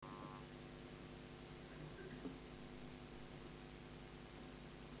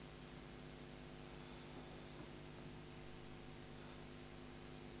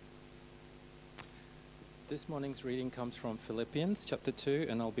This morning's reading comes from Philippians chapter 2,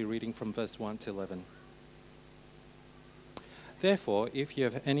 and I'll be reading from verse 1 to 11. Therefore, if you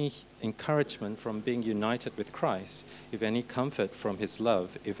have any encouragement from being united with Christ, if any comfort from his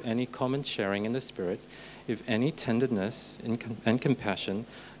love, if any common sharing in the Spirit, if any tenderness and compassion,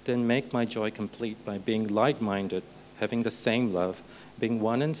 then make my joy complete by being like-minded, having the same love, being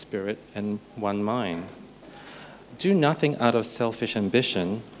one in spirit and one mind. Do nothing out of selfish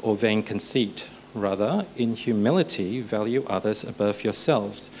ambition or vain conceit. Rather, in humility, value others above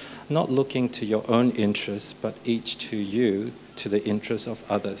yourselves, not looking to your own interests, but each to you, to the interests of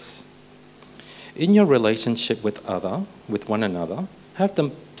others. In your relationship with one another, have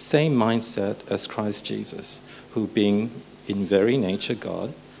the same mindset as Christ Jesus, who being in very nature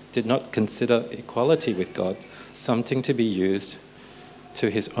God, did not consider equality with God something to be used to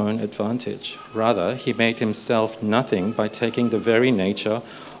his own advantage. Rather, he made himself nothing by taking the very nature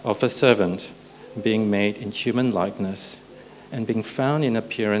of a servant, being made in human likeness, and being found in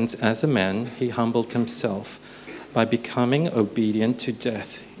appearance as a man, he humbled himself by becoming obedient to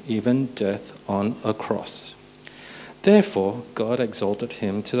death, even death on a cross. Therefore, God exalted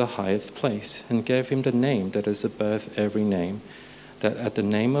him to the highest place and gave him the name that is above every name, that at the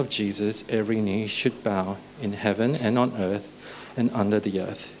name of Jesus every knee should bow in heaven and on earth and under the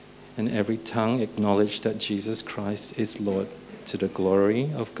earth, and every tongue acknowledge that Jesus Christ is Lord, to the glory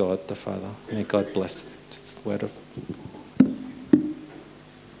of God the Father. May God bless this word of.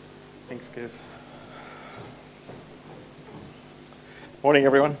 Thanks, Kev. Morning,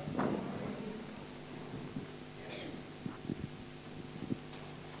 everyone.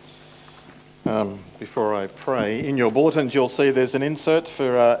 Before I pray, in your bulletins you'll see there's an insert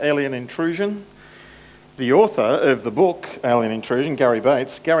for Alien Intrusion. The author of the book, Alien Intrusion, Gary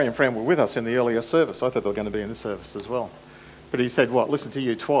Bates, Gary and Fran were with us in the earlier service. I thought they were going to be in this service as well. But he said, what, listen to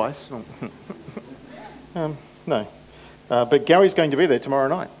you twice? No. But Gary's going to be there tomorrow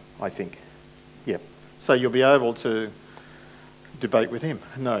night, I think. Yep. So you'll be able to debate with him.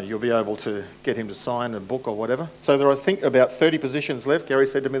 No, you'll be able to get him to sign a book or whatever. So there are, I think, about 30 positions left, Gary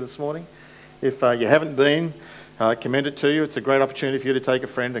said to me this morning. If you haven't been, I commend it to you. It's a great opportunity for you to take a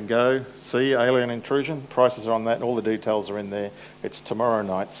friend and go see Alien Intrusion. Prices are on that and all the details are in there. It's tomorrow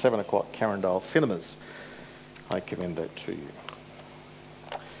night, 7 o'clock, Carindale Cinemas. I commend that to you.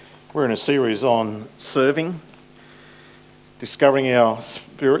 We're in a series on serving, discovering our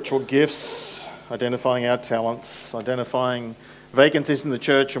spiritual gifts, identifying our talents, identifying vacancies in the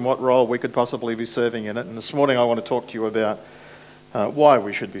church and what role we could possibly be serving in it. And this morning I want to talk to you about why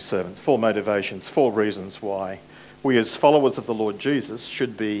we should be servants, 4 motivations, 4 reasons why we as followers of the Lord Jesus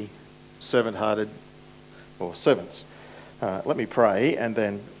should be servant-hearted or servants. Let me pray and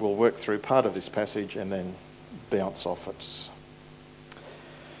then we'll work through part of this passage and then bounce off it.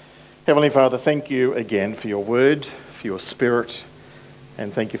 Heavenly Father, thank you again for your word, for your spirit,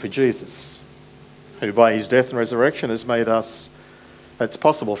 and thank you for Jesus, who by his death and resurrection has made it's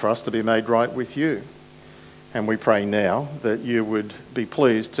possible for us to be made right with you. And we pray now that you would be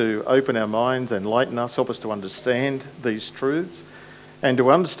pleased to open our minds, enlighten us, help us to understand these truths, and to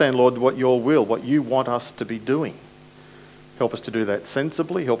understand, Lord, what your will, what you want us to be doing. Help us to do that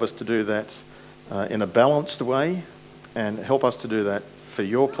sensibly, help us to do that in a balanced way, and help us to do that for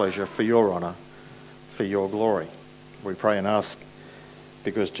your pleasure, for your honour, for your glory. We pray and ask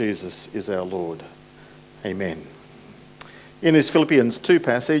because Jesus is our Lord. Amen. In this Philippians 2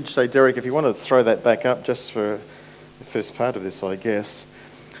 passage, so Derek, if you want to throw that back up just for the first part of this, I guess,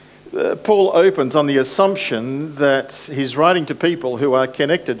 Paul opens on the assumption that he's writing to people who are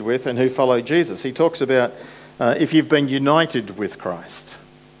connected with and who follow Jesus. He talks about if you've been united with Christ.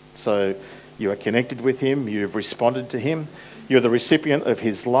 So you are connected with him, you've responded to him, you're the recipient of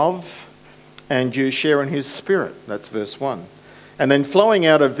his love, and you share in his spirit. That's verse 1. And then flowing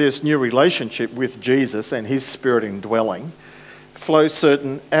out of this new relationship with Jesus and his spirit indwelling, flow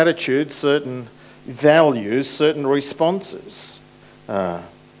certain attitudes, certain values, certain responses.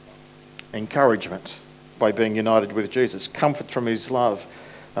 Encouragement by being united with Jesus, comfort from his love,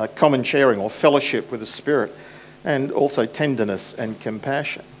 common sharing or fellowship with the Spirit, and also tenderness and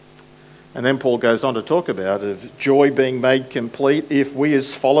compassion. And then Paul goes on to talk about of joy being made complete if we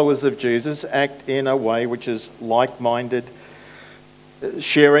as followers of Jesus act in a way which is like-minded,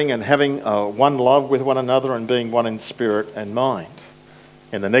 sharing and having one love with one another and being one in spirit and mind.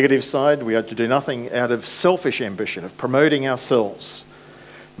 In the negative side, we are to do nothing out of selfish ambition, of promoting ourselves,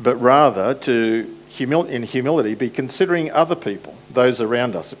 but rather to, in humility, be considering other people, those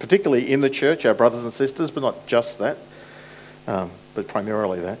around us, particularly in the church, our brothers and sisters, but not just that, but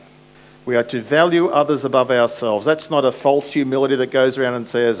primarily that. We are to value others above ourselves. That's not a false humility that goes around and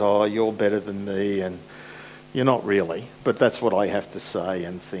says, oh, you're better than me, and You're not really, but that's what I have to say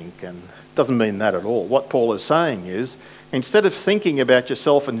and think, and it doesn't mean that at all. What Paul is saying is, instead of thinking about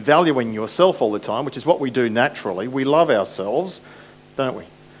yourself and valuing yourself all the time, which is what we do naturally, we love ourselves, don't we?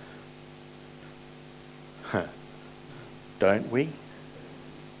 Don't we?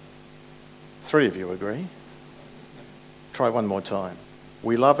 3 of you agree? Try one more time.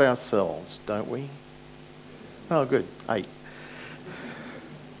 We love ourselves, don't we? Oh, good. 8.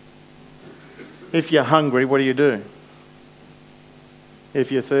 If you're hungry, what do?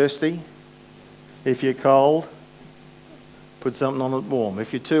 If you're thirsty, if you're cold, put something on it warm.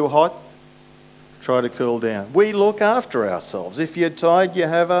 If you're too hot, try to cool down. We look after ourselves. If you're tired, you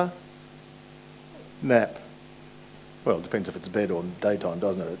have a nap. Well, it depends if it's bed or daytime,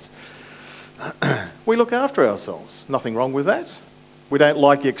 doesn't it? We look after ourselves. Nothing wrong with that. We don't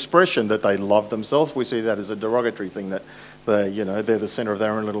like the expression that they love themselves. We see that as a derogatory thing, that they're the centre of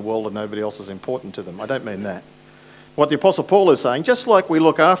their own little world and nobody else is important to them. I don't mean that. What the Apostle Paul is saying, just like we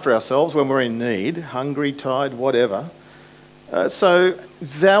look after ourselves when we're in need, hungry, tired, whatever, so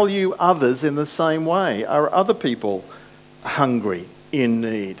value others in the same way. Are other people hungry, in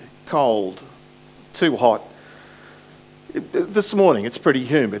need, cold, too hot? This morning it's pretty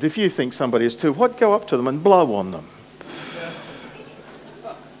humid. If you think somebody is too hot, go up to them and blow on them.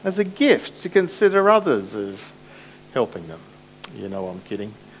 As a gift to consider others of helping them. You know I'm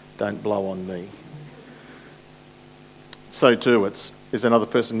kidding. Don't blow on me. So too is another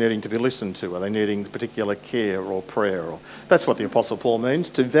person needing to be listened to? Are they needing particular care or prayer? That's what the Apostle Paul means,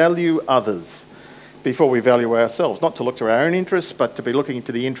 to value others before we value ourselves. Not to look to our own interests, but to be looking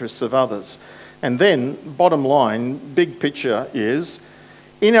to the interests of others. And then, bottom line, big picture is,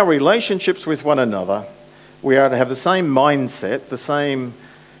 in our relationships with one another, we are to have the same mindset, the same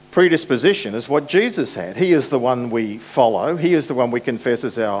predisposition as what Jesus had. He is the one we follow. He is the one we confess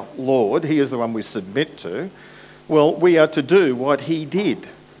as our Lord. He is the one we submit to. Well, we are to do what he did.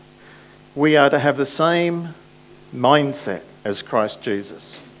 We are to have the same mindset as Christ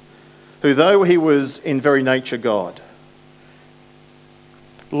Jesus, who, though he was in very nature God,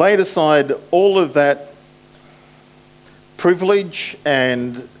 laid aside all of that privilege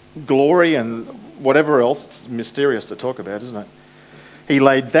and glory and whatever else. It's mysterious to talk about, isn't it? He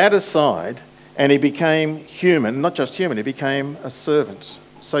laid that aside and he became human. Not just human, he became a servant.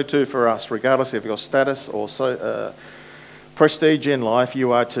 So too for us, regardless of your status or prestige in life,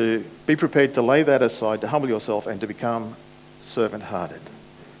 you are to be prepared to lay that aside, to humble yourself and to become servant-hearted,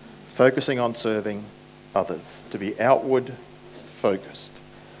 focusing on serving others, to be outward focused.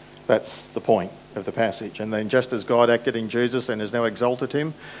 That's the point of the passage. And then just as God acted in Jesus and has now exalted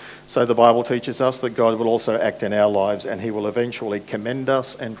him, so the Bible teaches us that God will also act in our lives and he will eventually commend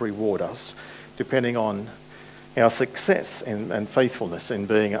us and reward us, depending on our success and faithfulness in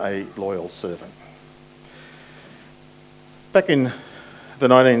being a loyal servant. Back in the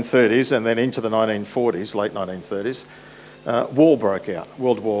 1930s and then into the 1940s, late 1930s, war broke out,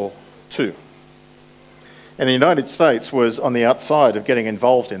 World War II. And the United States was on the outside of getting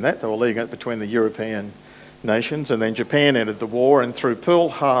involved in that. They were leading it between the European nations, and then Japan entered the war and through Pearl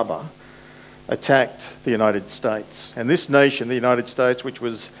Harbor attacked the United States. And this nation, the United States, which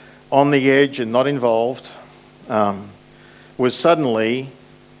was on the edge and not involved, was suddenly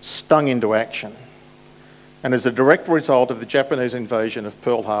stung into action. And as a direct result of the Japanese invasion of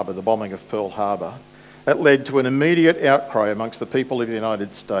Pearl Harbor, the bombing of Pearl Harbor, it led to an immediate outcry amongst the people of the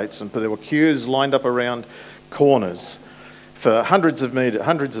United States, and there were queues lined up around corners for hundreds of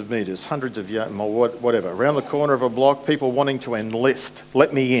meters, whatever, around the corner of a block, people wanting to enlist.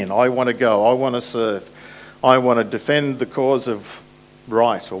 Let me in, I want to go, I want to serve, I want to defend the cause of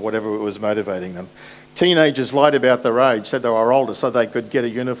right, or whatever was motivating them. Teenagers lied about their age, said they were older so they could get a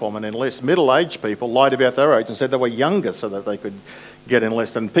uniform and enlist. Middle-aged people lied about their age and said they were younger so that they could get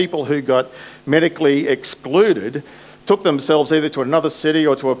enlisted. And people who got medically excluded took themselves either to another city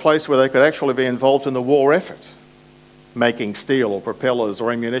or to a place where they could actually be involved in the war effort, making steel or propellers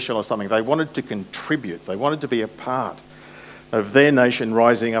or ammunition or something. They wanted to contribute. They wanted to be a part of their nation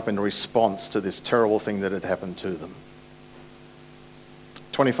rising up in response to this terrible thing that had happened to them.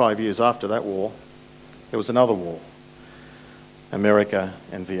 25 years after that war, there was another war, America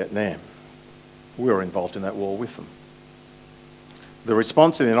and Vietnam. We were involved in that war with them. The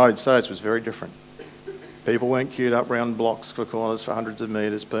response in the United States was very different. People weren't queued up round blocks for corners for hundreds of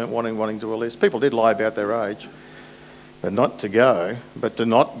metres, wanting to enlist. People did lie about their age, but not to go, but to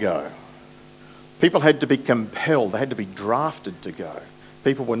not go. People had to be compelled, they had to be drafted to go.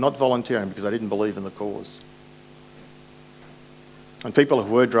 People were not volunteering because they didn't believe in the cause. And people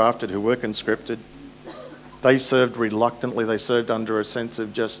who were drafted, who were conscripted, they served reluctantly, they served under a sense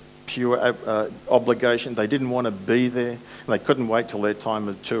of just pure obligation. They didn't want to be there. And they couldn't wait till their time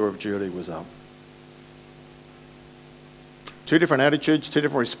of tour of duty was up. Two different attitudes, two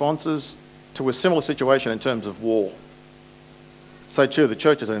different responses to a similar situation in terms of war. So too, the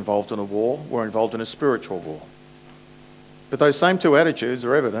church is involved in a war. We're involved in a spiritual war. But those same two attitudes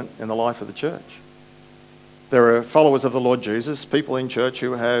are evident in the life of the church. There are followers of the Lord Jesus, people in church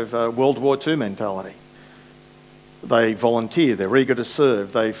who have a World War II mentality. They volunteer, they're eager to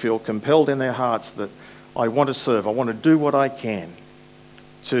serve, they feel compelled in their hearts that I want to serve, I want to do what I can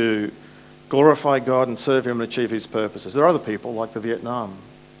to glorify God and serve Him and achieve His purposes. There are other people, like the Vietnam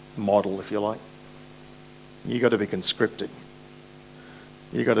model, if you like. You've got to be conscripted.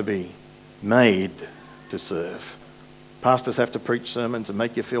 You've got to be made to serve. Pastors have to preach sermons and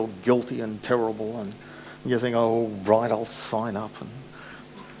make you feel guilty and terrible, and you think, oh, right, I'll sign up.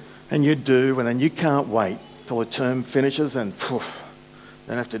 And you do, and then you can't wait till the term finishes and don't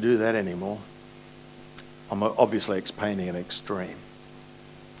have to do that anymore. I'm obviously painting an extreme.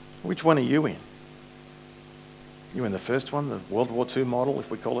 Which one are you in? You in the first one, the World War II model, if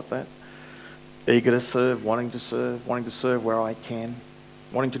we call it that? Eager to serve, wanting to serve where I can,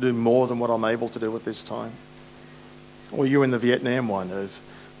 wanting to do more than what I'm able to do at this time? Or you in the Vietnam one of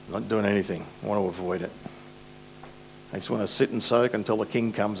not doing anything, I want to avoid it. I just want to sit and soak until the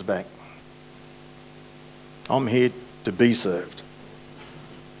king comes back. I'm here to be served,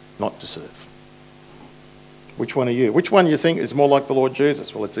 not to serve. Which one are you? Which one do you think is more like the Lord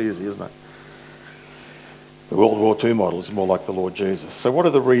Jesus? Well, it's easy, isn't it? The World War II model is more like the Lord Jesus. So what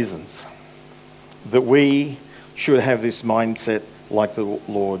are the reasons that we should have this mindset like the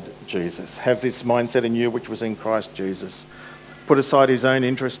Lord Jesus? Have this mindset in you which was in Christ Jesus. Put aside his own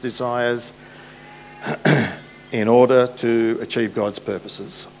interest, desires, in order to achieve God's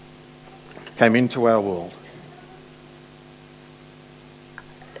purposes. Came into our world.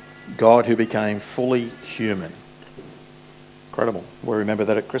 God who became fully human. Incredible. We remember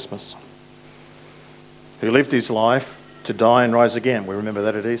that at Christmas. Who lived his life to die and rise again. We remember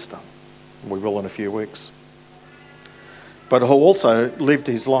that at Easter. We will in a few weeks. But who also lived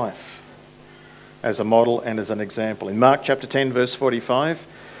his life as a model and as an example. In Mark chapter 10, verse 45,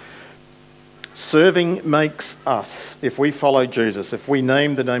 serving makes us, if we follow Jesus, if we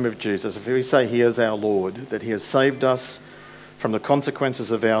name the name of Jesus, if we say he is our Lord, that he has saved us from the consequences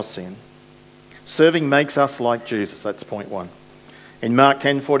of our sin, serving makes us like Jesus. That's point one. In Mark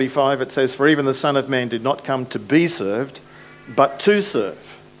 10:45 it says, for even the Son of Man did not come to be served, but to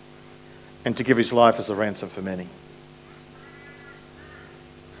serve, and to give his life as a ransom for many.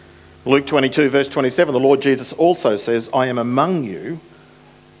 Luke 22 verse 27, the Lord Jesus also says, I am among you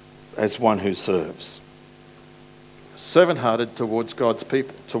as one who serves. Servant-hearted towards God's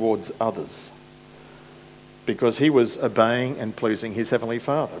people, towards others. Because he was obeying and pleasing his Heavenly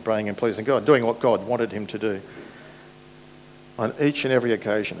Father, obeying and pleasing God, doing what God wanted him to do. On each and every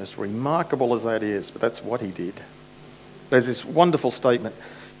occasion, as remarkable as that is, but that's what he did. There's this wonderful statement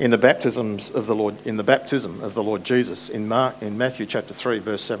in the baptism of the Lord Jesus in Matthew chapter 3,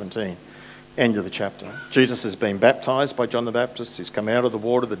 verse 17, end of the chapter. Jesus has been baptized by John the Baptist. He's come out of the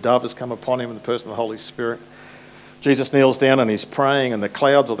water. The dove has come upon him in the person of the Holy Spirit. Jesus kneels down and he's praying, and the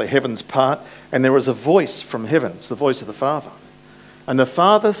clouds or the heavens part, and there is a voice from heaven. It's the voice of the Father. And the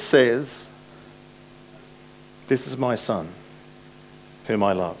Father says, this is my Son, whom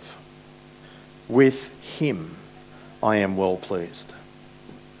I love. With him I am well pleased.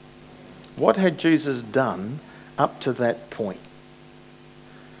 What had Jesus done up to that point?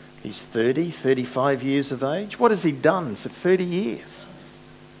 He's 30, 35 years of age. What has he done for 30 years?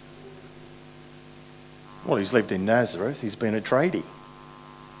 Well, he's lived in Nazareth. He's been a tradie,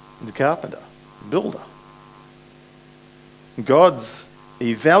 a carpenter, a builder. God's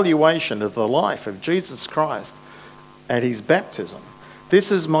evaluation of the life of Jesus Christ at his baptism.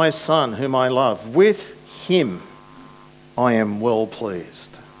 This is my Son whom I love. With him I am well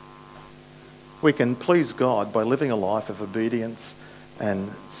pleased. We can please God by living a life of obedience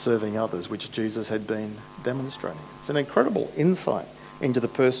and serving others, which Jesus had been demonstrating. It's an incredible insight into the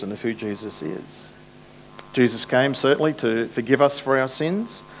person of who Jesus is. Jesus came certainly to forgive us for our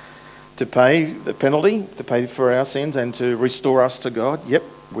sins, to pay the penalty, to pay for our sins and to restore us to God. Yep,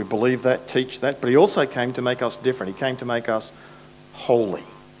 we believe that, teach that. But he also came to make us different. He came to make us holy.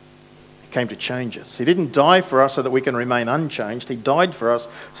 He came to change us. He didn't die for us so that we can remain unchanged. He died for us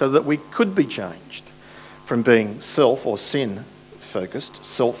so that we could be changed from being self or sin-focused,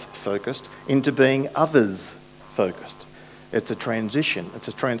 self-focused, into being others-focused. It's a transition. It's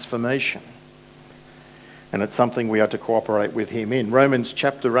a transformation. And it's something we are to cooperate with him in. Romans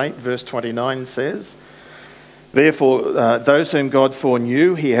chapter 8, verse 29 says, Therefore, those whom God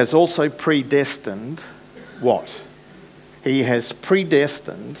foreknew, he has also predestined what? He has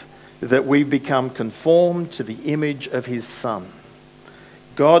predestined that we become conformed to the image of his Son.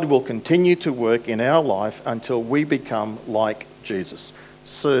 God will continue to work in our life until we become like Jesus.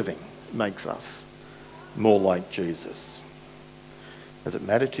 Serving makes us more like Jesus. Does it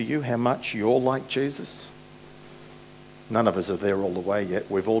matter to you how much you're like Jesus? None of us are there all the way yet.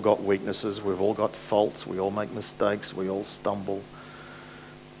 We've all got weaknesses. We've all got faults. We all make mistakes. We all stumble.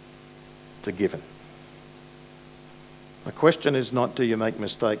 It's a given. The question is not, do you make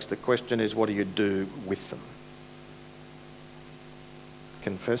mistakes? The question is, what do you do with them?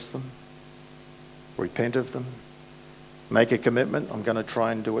 Confess them. Repent of them. Make a commitment. I'm going to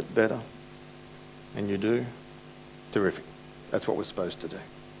try and do it better. And you do. Terrific. That's what we're supposed to do.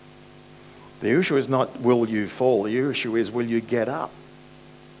 The issue is not, will you fall? The issue is, will you get up?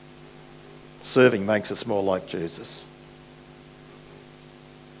 Serving makes us more like Jesus.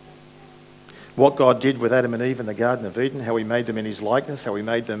 What God did with Adam and Eve in the Garden of Eden, how he made them in his likeness, how he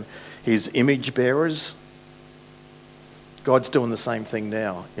made them his image bearers, God's doing the same thing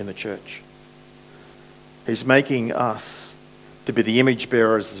now in the church. He's making us to be the image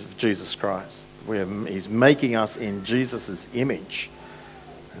bearers of Jesus Christ. He's making us in Jesus' image.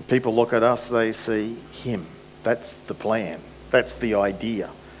 And people look at us, they see him. That's the plan. That's the idea.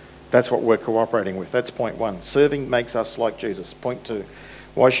 That's what we're cooperating with. That's point one. Serving makes us like Jesus. Point two.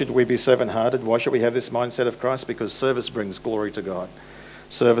 Why should we be servant-hearted? Why should we have this mindset of Christ? Because service brings glory to God.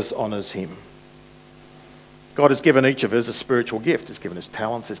 Service honours him. God has given each of us a spiritual gift. He's given us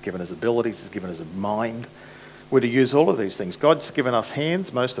talents. He's given us abilities. He's given us a mind. We're to use all of these things. God's given us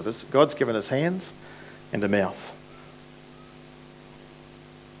hands, most of us. God's given us hands and a mouth.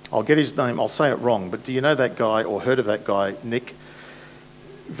 I'll get his name, I'll say it wrong, but do you know that guy or heard of that guy, Nick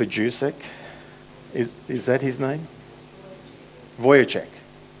Vujicic? Is that his name? Wojciech.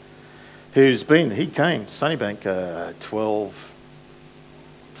 He came to Sunnybank 12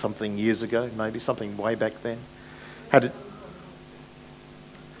 something years ago, maybe something way back then.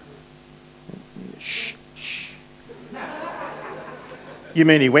 Shh. You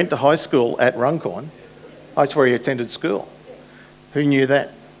mean he went to high school at Runcorn? That's where he attended school. Who knew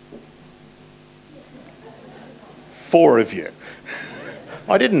that? 4 of you.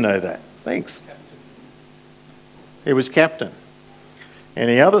 I didn't know that. Thanks. He was captain.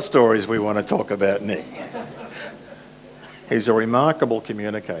 Any other stories we want to talk about, Nick? He's a remarkable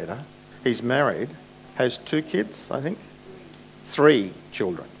communicator. He's married, has 2 kids, I think. 3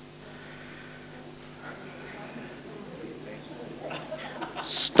 children.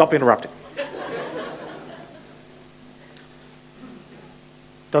 Stop interrupting.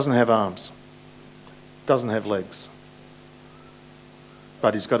 Doesn't have arms. Doesn't have legs.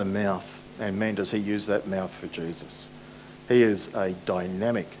 But he's got a mouth, and man, does he use that mouth for Jesus. He is a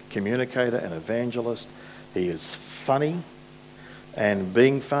dynamic communicator and evangelist. He is funny, and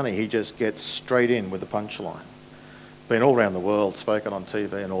being funny, he just gets straight in with the punchline. Been all around the world, spoken on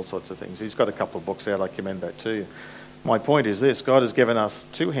TV and all sorts of things. He's got a couple of books out, I commend that to you. My point is this, God has given us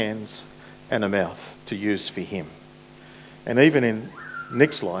 2 hands and a mouth to use for him. And even in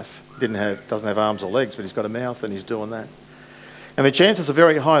Nick's life, doesn't have arms or legs, but he's got a mouth and he's doing that. And the chances are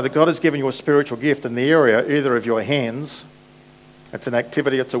very high that God has given you a spiritual gift in the area either of your hands, it's an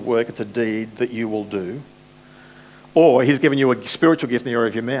activity, it's a work, it's a deed that you will do, or he's given you a spiritual gift in the area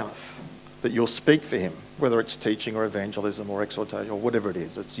of your mouth, that you'll speak for him, whether it's teaching or evangelism or exhortation or whatever it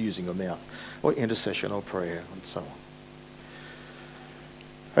is, it's using your mouth, or intercession or prayer and so on.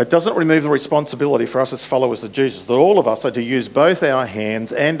 It doesn't remove the responsibility for us as followers of Jesus, that all of us are to use both our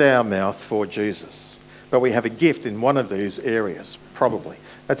hands and our mouth for Jesus. But we have a gift in one of these areas, probably.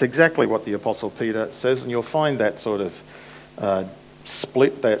 That's exactly what the Apostle Peter says, and you'll find that sort of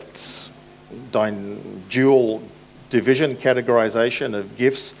split, that dual division, categorization of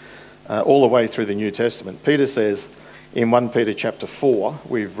gifts all the way through the New Testament. Peter says in 1 Peter chapter 4,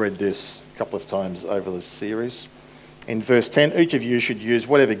 we've read this a couple of times over this series, in verse 10, each of you should use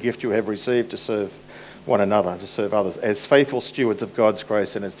whatever gift you have received to serve one another, to serve others, as faithful stewards of God's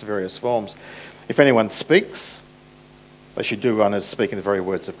grace in its various forms. If anyone speaks, they should do one as speaking the very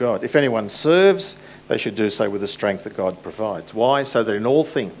words of God. If anyone serves, they should do so with the strength that God provides. Why? So that in all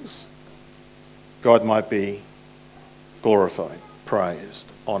things, God might be glorified, praised,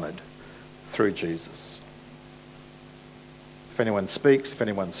 honoured through Jesus. If anyone speaks, if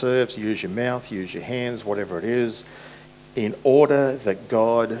anyone serves, use your mouth, use your hands, whatever it is, in order that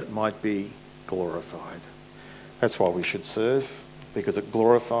God might be glorified. That's why we should serve, because it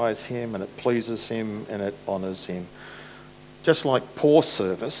glorifies him and it pleases him and it honours him. Just like poor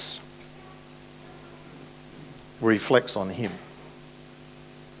service reflects on him.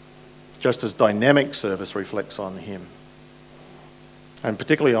 Just as dynamic service reflects on him. And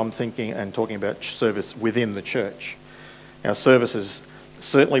particularly I'm thinking and talking about service within the church. Our service is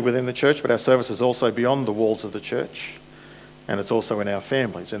certainly within the church, but our service is also beyond the walls of the church. And it's also in our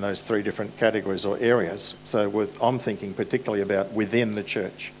families, in those three different categories or areas. So I'm thinking particularly about within the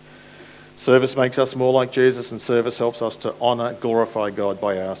church. Service makes us more like Jesus, and service helps us to honour, glorify God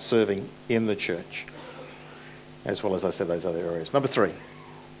by our serving in the church, as well as I said, those other areas. Number 3,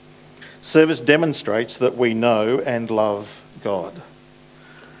 service demonstrates that we know and love God.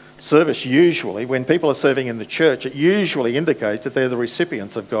 Service usually, when people are serving in the church, it usually indicates that they're the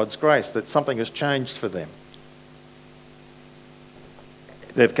recipients of God's grace, that something has changed for them.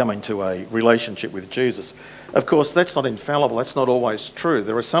 They've come into a relationship with Jesus. Of course, that's not infallible. That's not always true.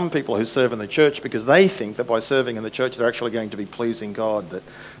 There are some people who serve in the church because they think that by serving in the church, they're actually going to be pleasing God, that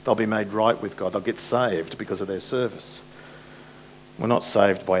they'll be made right with God. They'll get saved because of their service. We're not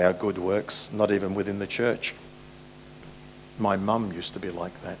saved by our good works, not even within the church. My mum used to be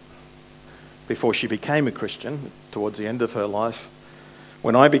like that. Before she became a Christian, towards the end of her life,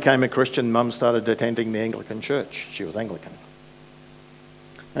 when I became a Christian, Mum started attending the Anglican church. She was Anglican.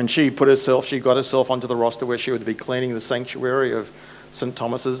 And she got herself onto the roster where she would be cleaning the sanctuary of St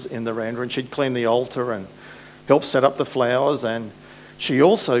Thomas's in the Randra, and she'd clean the altar and help set up the flowers. And she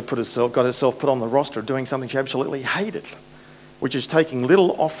also got herself put on the roster of doing something she absolutely hated, which is taking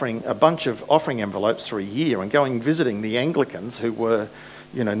a bunch of offering envelopes for a year and going visiting the Anglicans who were,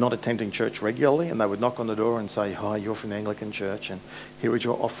 not attending church regularly, and they would knock on the door and say, "Hi, you're from the Anglican church, and here are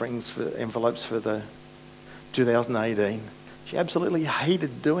your offerings for envelopes for the 2018. She absolutely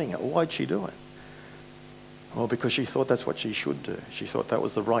hated doing it. Why'd she do it? Well, because she thought that's what she should do. She thought that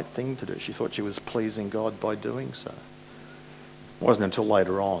was the right thing to do. She thought she was pleasing God by doing so. It wasn't until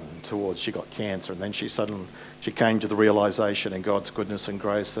later on, she got cancer, and then she came to the realisation in God's goodness and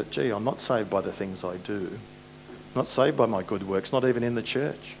grace that, I'm not saved by the things I do. I'm not saved by my good works, not even in the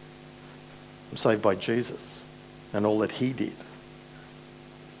church. I'm saved by Jesus and all that he did.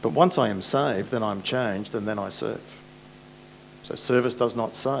 But once I am saved, then I'm changed, and then I serve. So service does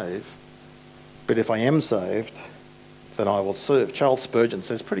not save, but if I am saved, then I will serve. Charles Spurgeon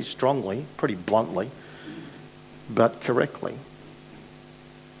says pretty strongly, pretty bluntly, but correctly,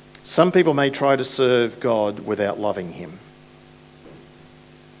 some people may try to serve God without loving him,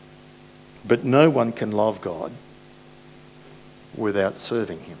 but no one can love God without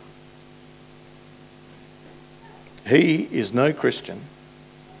serving him. He is no Christian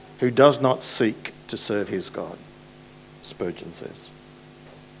who does not seek to serve his God, Spurgeon says.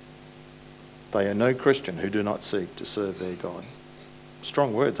 They are no Christian who do not seek to serve their God.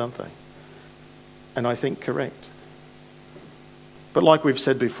 Strong words, aren't they? And I think correct. But like we've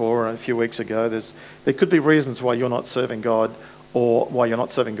said before a few weeks ago, there could be reasons why you're not serving God, or why you're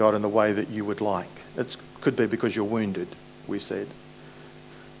not serving God in the way that you would like. It could be because you're wounded, we said.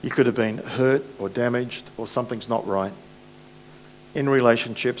 You could have been hurt or damaged, or something's not right in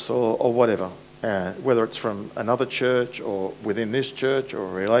relationships or whatever. Whether it's from another church or within this church or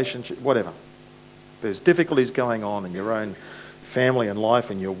a relationship, whatever. There's difficulties going on in your own family and life,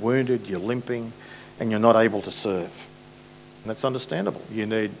 and you're wounded, you're limping, and you're not able to serve. And that's understandable. You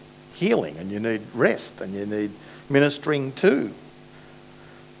need healing, and you need rest, and you need ministering too.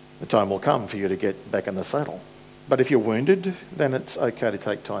 The time will come for you to get back in the saddle. But if you're wounded, then it's okay to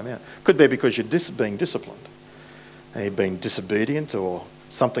take time out. Could be because you're being disciplined, and you're being disobedient, or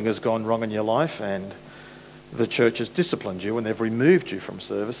something has gone wrong in your life and the church has disciplined you and they've removed you from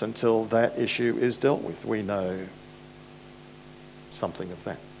service until that issue is dealt with. We know something of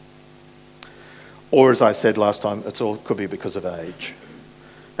that. Or as I said last time, could be because of age.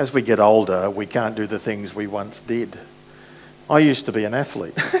 As we get older, we can't do the things we once did. I used to be an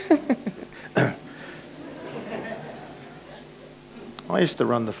athlete. I used to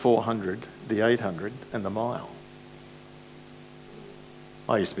run the 400, the 800 and the mile.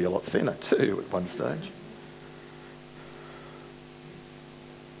 I used to be a lot thinner too at one stage.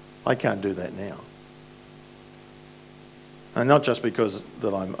 I can't do that now. And not just because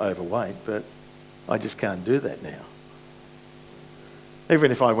that I'm overweight, but I just can't do that now.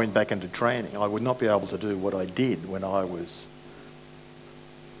 Even if I went back into training, I would not be able to do what I did when I was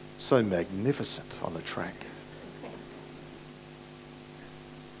so magnificent on the track.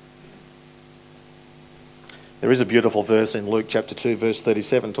 There is a beautiful verse in Luke chapter 2, verse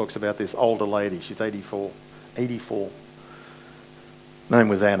 37, talks about this older lady. She's 84. Name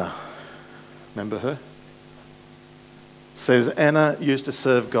was Anna. Remember her? Says Anna used to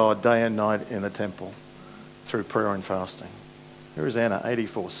serve God day and night in the temple through prayer and fasting. Here is Anna,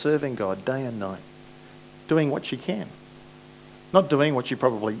 84, serving God day and night, doing what she can. Not doing what she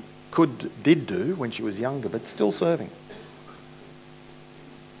probably did do when she was younger, but still serving.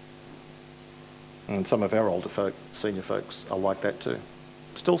 And some of our older folk, senior folks, are like that too.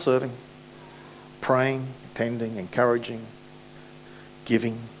 Still serving, praying, attending, encouraging,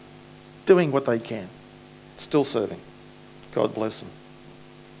 giving, doing what they can. Still serving. God bless them.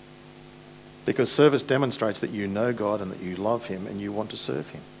 Because service demonstrates that you know God and that you love him and you want to serve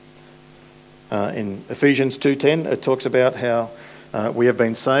him. In Ephesians 2:10, it talks about how we have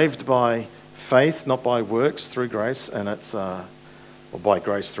been saved by faith, not by works, through grace, and it's by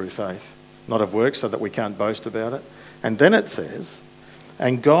grace through faith, not of works, so that we can't boast about it. And then it says,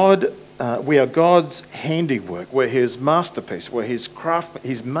 and God, we are God's handiwork. We're his masterpiece. We're his craftsman.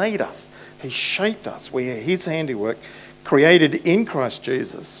 He's made us. He's shaped us. We are his handiwork, created in Christ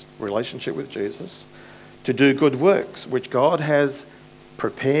Jesus, relationship with Jesus, to do good works, which God has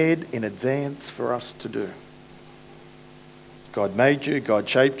prepared in advance for us to do. God made you, God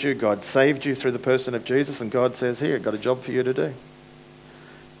shaped you, God saved you through the person of Jesus, and God says, here, I've got a job for you to do.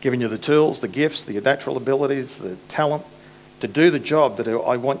 Giving you the tools, the gifts, the natural abilities, the talent to do the job that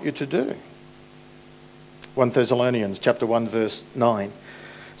I want you to do. 1 Thessalonians chapter 1 verse 9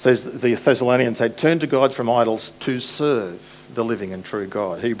 says the Thessalonians had turned to God from idols to serve the living and true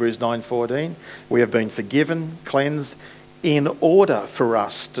God. Hebrews 9:14, we have been forgiven, cleansed, in order for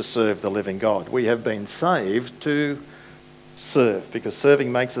us to serve the living God. We have been saved to serve, because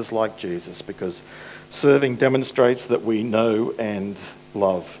serving makes us like Jesus, because serving demonstrates that we know and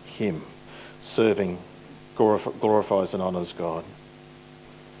love him. Serving glorifies and honours God.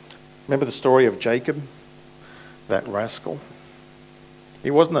 Remember the story of Jacob, that rascal? He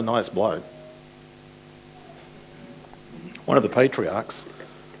wasn't a nice bloke. One of the patriarchs,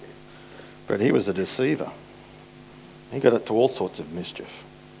 but he was a deceiver. He got up to all sorts of mischief.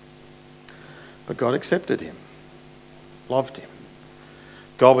 But God accepted him, loved him.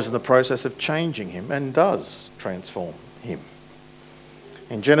 God was in the process of changing him and does transform him.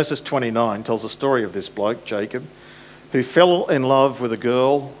 In Genesis 29 tells the story of this bloke, Jacob, who fell in love with a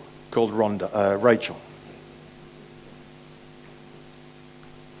girl called Rachel.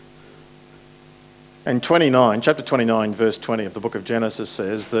 And chapter 29, verse 20 of the book of Genesis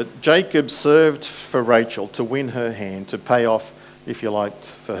says that Jacob served for Rachel to win her hand, to pay off, if you liked,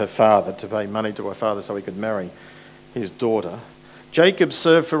 for her father, to pay money to her father so he could marry his daughter. Jacob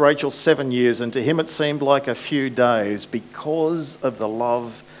served for Rachel 7 years, and to him it seemed like a few days because of the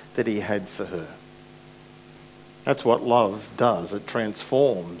love that he had for her. That's what love does. It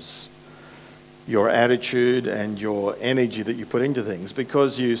transforms your attitude and your energy that you put into things.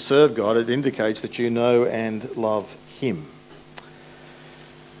 Because you serve God, it indicates that you know and love him.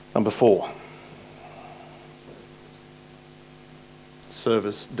 Number 4.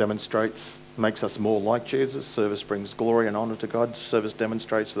 Service makes us more like Jesus. Service brings glory and honour to God. Service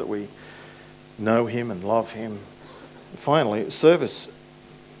demonstrates that we know him and love him. And finally, service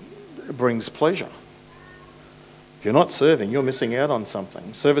brings pleasure. If you're not serving, you're missing out on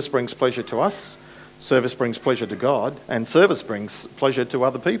something. Service brings pleasure to us, service brings pleasure to God, and service brings pleasure to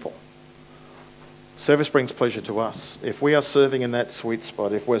other people. Service brings pleasure to us. If we are serving in that sweet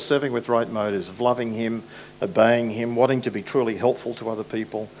spot, if we're serving with right motives, of loving him, obeying him, wanting to be truly helpful to other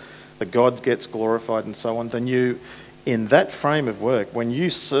people, that God gets glorified and so on, then you, in that frame of work, when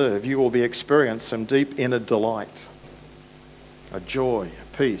you serve, you will be experiencing some deep inner delight, a joy,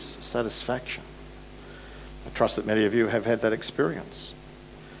 a peace, a satisfaction. I trust that many of you have had that experience.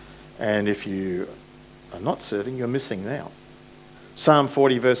 And if you are not serving, you're missing out. Psalm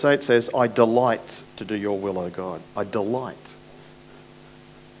 40 verse 8 says, I delight to do your will, O God. I delight.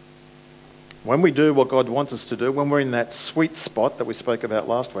 When we do what God wants us to do, when we're in that sweet spot that we spoke about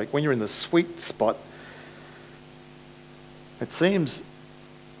last week, when you're in the sweet spot, it seems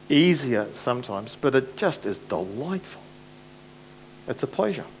easier sometimes, but it just is delightful. It's a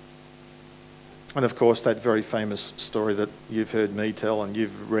pleasure. And of course, that very famous story that you've heard me tell and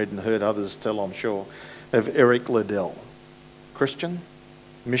you've read and heard others tell, I'm sure, of Eric Liddell. Christian,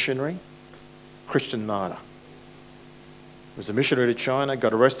 missionary, Christian martyr. He was a missionary to China,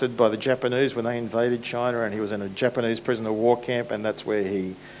 got arrested by the Japanese when they invaded China, and he was in a Japanese prisoner of war camp, and that's where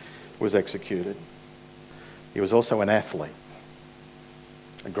he was executed. He was also an athlete,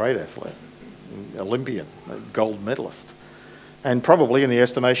 a great athlete, Olympian, a gold medalist, and probably, in the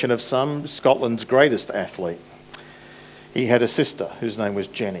estimation of some, Scotland's greatest athlete. He had a sister whose name was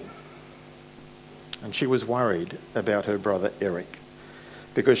Jenny, and she was worried about her brother Eric,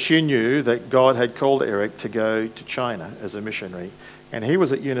 because she knew that God had called Eric to go to China as a missionary, and he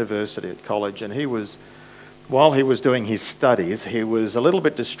was at university, at college, and he was While he was doing his studies, he was a little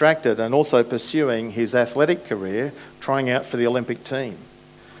bit distracted and also pursuing his athletic career, trying out for the Olympic team.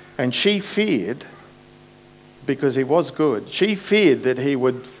 And she feared, because he was good, she feared that he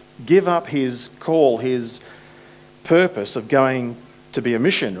would give up his call, his purpose of going to be a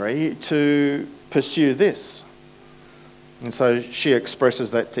missionary to pursue this. And so she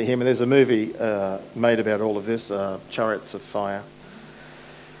expresses that to him. And there's a movie made about all of this, Chariots of Fire.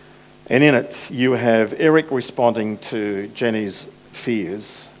 And in it, you have Eric responding to Jenny's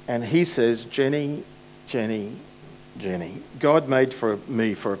fears. And he says, Jenny, God made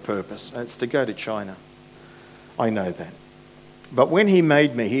me for a purpose. And it's to go to China. I know that. But when he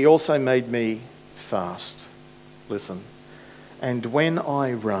made me, he also made me fast. Listen. And when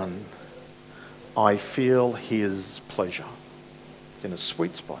I run, I feel his pleasure. It's in a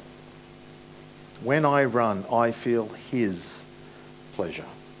sweet spot. When I run, I feel his pleasure.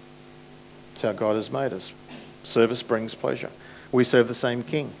 That's how God has made us. Service brings pleasure. We serve the same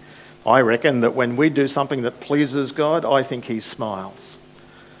King. I reckon that when we do something that pleases God, I think he smiles.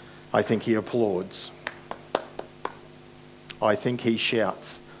 I think he applauds. I think he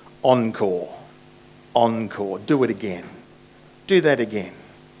shouts, encore, encore, do it again. Do that again.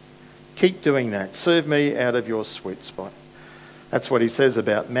 Keep doing that. Serve me out of your sweet spot. That's what he says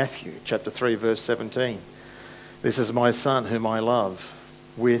about Matthew chapter 3, verse 17. This is my son whom I love.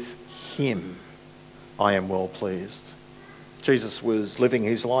 With him I am well pleased. Jesus was living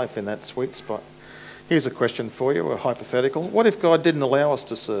his life in that sweet spot. Here's a question for you, a hypothetical. What if God didn't allow us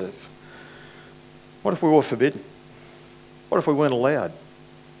to serve? What if we were forbidden? What if we weren't allowed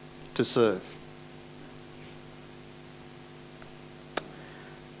to serve?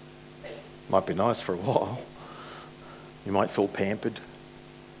 Might be nice for a while. You might feel pampered.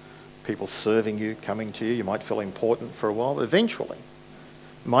 People serving you, coming to you. You might feel important for a while. But eventually,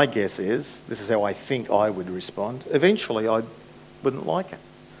 my guess is, this is how I think I would respond, eventually I wouldn't like it.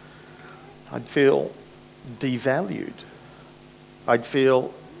 I'd feel devalued. I'd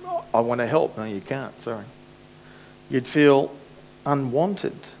feel, I want to help. No, you can't, sorry. You'd feel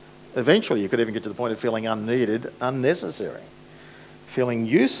unwanted. Eventually, you could even get to the point of feeling unneeded, unnecessary, feeling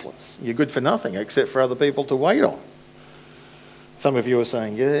useless. You're good for nothing except for other people to wait on. Some of you are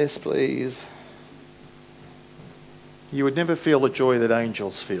saying, yes, please. You would never feel the joy that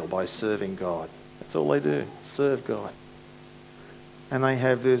angels feel by serving God. That's all they do, serve God. And they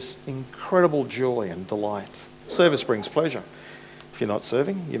have this incredible joy and delight. Service brings pleasure. If you're not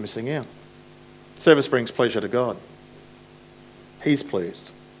serving, you're missing out. Service brings pleasure to God. He's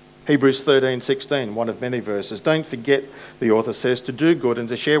pleased. Hebrews 13:16, one of many verses. Don't forget, the author says, to do good and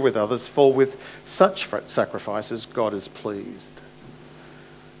to share with others, for with such sacrifices God is pleased.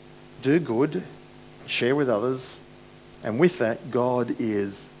 Do good, share with others, and with that, God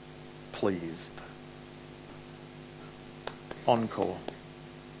is pleased. Encore.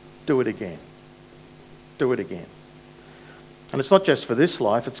 Do it again. Do it again. And it's not just for this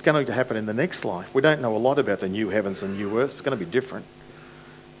life, it's going to happen in the next life. We don't know a lot about the new heavens and new earth. It's going to be different.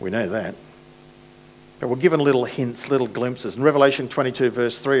 We know that. But we're given little hints, little glimpses. In Revelation 22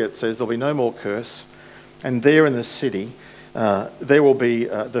 verse 3 it says there'll be no more curse. And there in the city there will be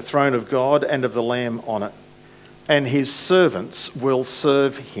the throne of God and of the Lamb on it. And his servants will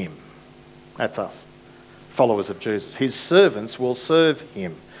serve him. That's us, followers of Jesus. His servants will serve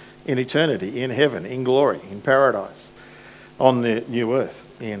him in eternity, in heaven, in glory, in paradise. On the new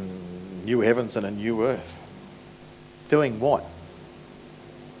earth, in new heavens and a new earth. Doing what?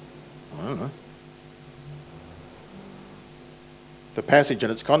 I don't know. The passage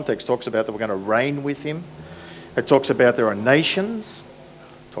in its context talks about that we're going to reign with him. It talks about there are nations.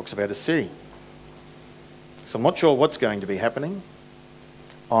 It talks about a city. So I'm not sure what's going to be happening.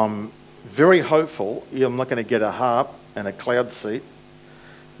 I'm very hopeful I'm not going to get a harp and a cloud seat.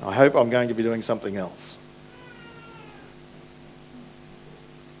 I hope I'm going to be doing something else.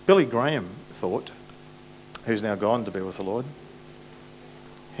 Billy Graham thought, who's now gone to be with the Lord,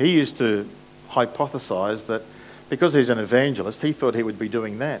 he used to hypothesise that because he's an evangelist, he thought he would be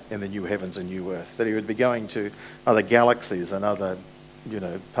doing that in the new heavens and new earth, that he would be going to other galaxies and other,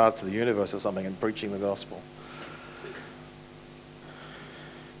 parts of the universe or something and preaching the gospel.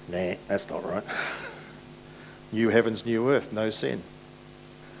 Nah, that's not right. New heavens, new earth, no sin.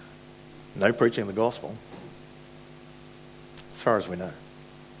 No preaching the gospel. As far as we know.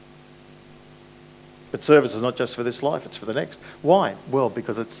 But service is not just for this life, it's for the next. Why? Well,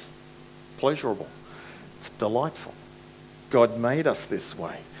 because it's pleasurable. It's delightful. God made us this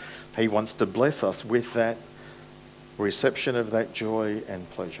way. He wants to bless us with that reception of that joy and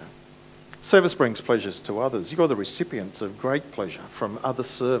pleasure. Service brings pleasures to others. You're the recipients of great pleasure from other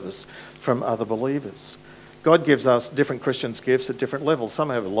service, from other believers. God gives us different Christians gifts at different levels. Some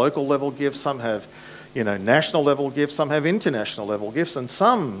have local level gifts, some have national level gifts, some have international level gifts, and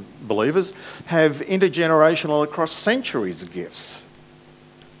some believers have intergenerational across centuries gifts.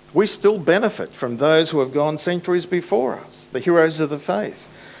 We still benefit from those who have gone centuries before us, the heroes of the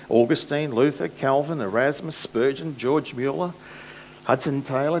faith. Augustine, Luther, Calvin, Erasmus, Spurgeon, George Mueller, Hudson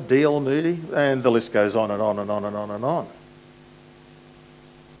Taylor, D.L. Moody, and the list goes on and on and on and on and on.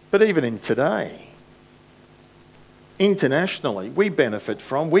 But even in today, internationally, we benefit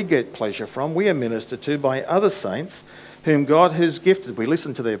from, we get pleasure from, we are ministered to by other saints whom God has gifted. We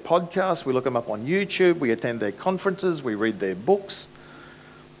listen to their podcasts, we look them up on YouTube, we attend their conferences, we read their books.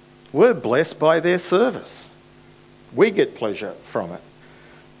 We're blessed by their service. We get pleasure from it.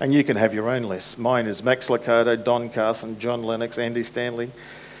 And you can have your own list. Mine is Max Lucado, Don Carson, John Lennox, Andy Stanley,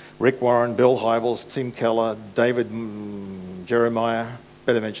 Rick Warren, Bill Hybels, Tim Keller, David Jeremiah.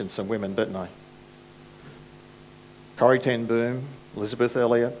 Better mention some women, better I? Corrie ten Boom, Elizabeth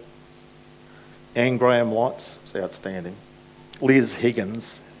Elliot, Anne Graham Lotz, it's outstanding. Liz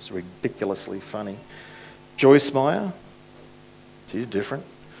Higgins, it's ridiculously funny. Joyce Meyer, she's different.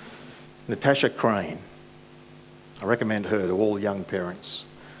 Natasha Crane, I recommend her to all young parents.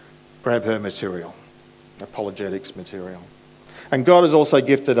 Grab her material, apologetics material. And God has also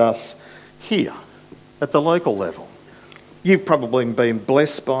gifted us here at the local level. You've probably been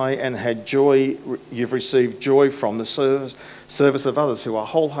blessed by and had joy, you've received joy from the service of others who are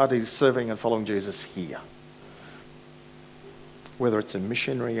wholeheartedly serving and following Jesus here. Whether it's a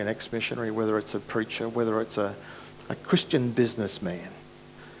missionary, an ex-missionary, whether it's a preacher, whether it's a Christian businessman.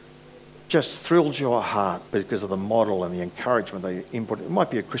 Just thrills your heart because of the model and the encouragement they input. It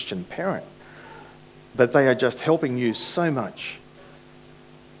might be a Christian parent, that they are just helping you so much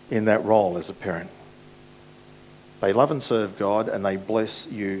in that role as a parent. They love and serve God and they bless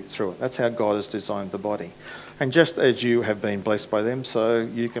you through it. That's how God has designed the body. And just as you have been blessed by them, so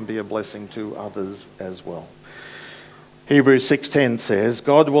you can be a blessing to others as well. Hebrews 6:10 says,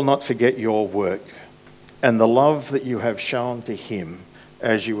 God will not forget your work and the love that you have shown to him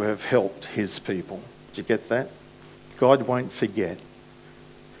as you have helped his people. Did you get that? God won't forget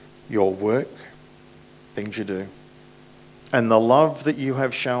your work, things you do, and the love that you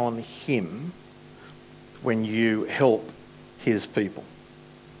have shown him when you help his people.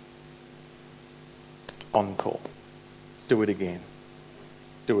 Encore. Do it again.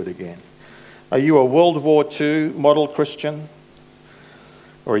 Do it again. Are you a World War II model Christian?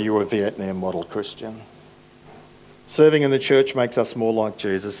 Or are you a Vietnam model Christian? Serving in the church makes us more like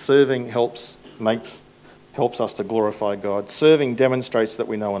Jesus. Serving helps us to glorify God. Serving demonstrates that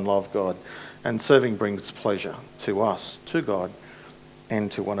we know and love God. And serving brings pleasure to us, to God, and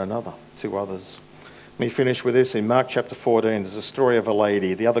to one another, to others. Let me finish with this. In Mark chapter 14, there's a story of a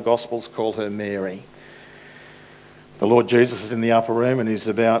lady. The other Gospels call her Mary. The Lord Jesus is in the upper room and he's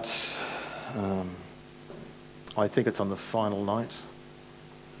about, I think it's on the final night.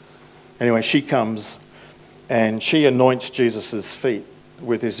 Anyway, she comes and she anoints Jesus' feet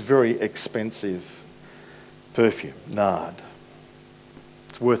with this very expensive perfume, nard.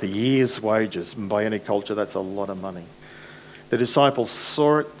 It's worth a year's wages, and by any culture that's a lot of money. The disciples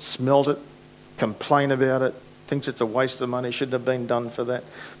saw it, smelled it, complain about it, thinks it's a waste of money, shouldn't have been done for that.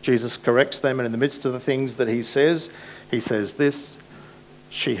 Jesus corrects them, and in the midst of the things that he says this,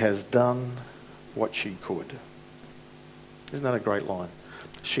 she has done what she could. Isn't that a great line?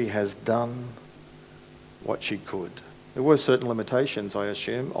 She has done what she could. There were certain limitations, I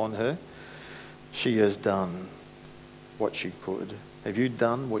assume, on her. She has done what she could. Have you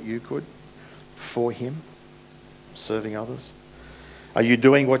done what you could for him, serving others? Are you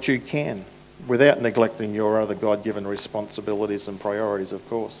doing what you can without neglecting your other God-given responsibilities and priorities, of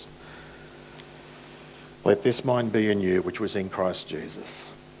course? Let this mind be in you, which was in Christ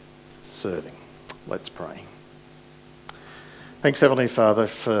Jesus. Serving. Let's pray. Thanks, Heavenly Father,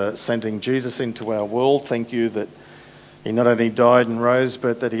 for sending Jesus into our world. Thank you that he not only died and rose,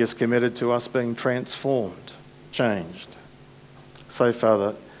 but that he is committed to us being transformed, changed. So,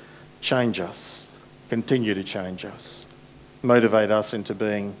 Father, change us. Continue to change us. Motivate us into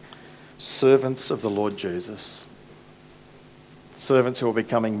being servants of the Lord Jesus. Servants who are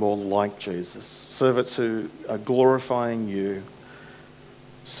becoming more like Jesus. Servants who are glorifying you.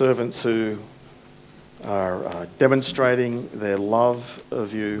 Servants who are demonstrating their love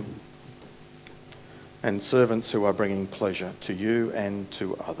of you, and servants who are bringing pleasure to you and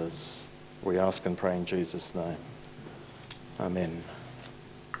to others. We ask and pray in Jesus' name. Amen.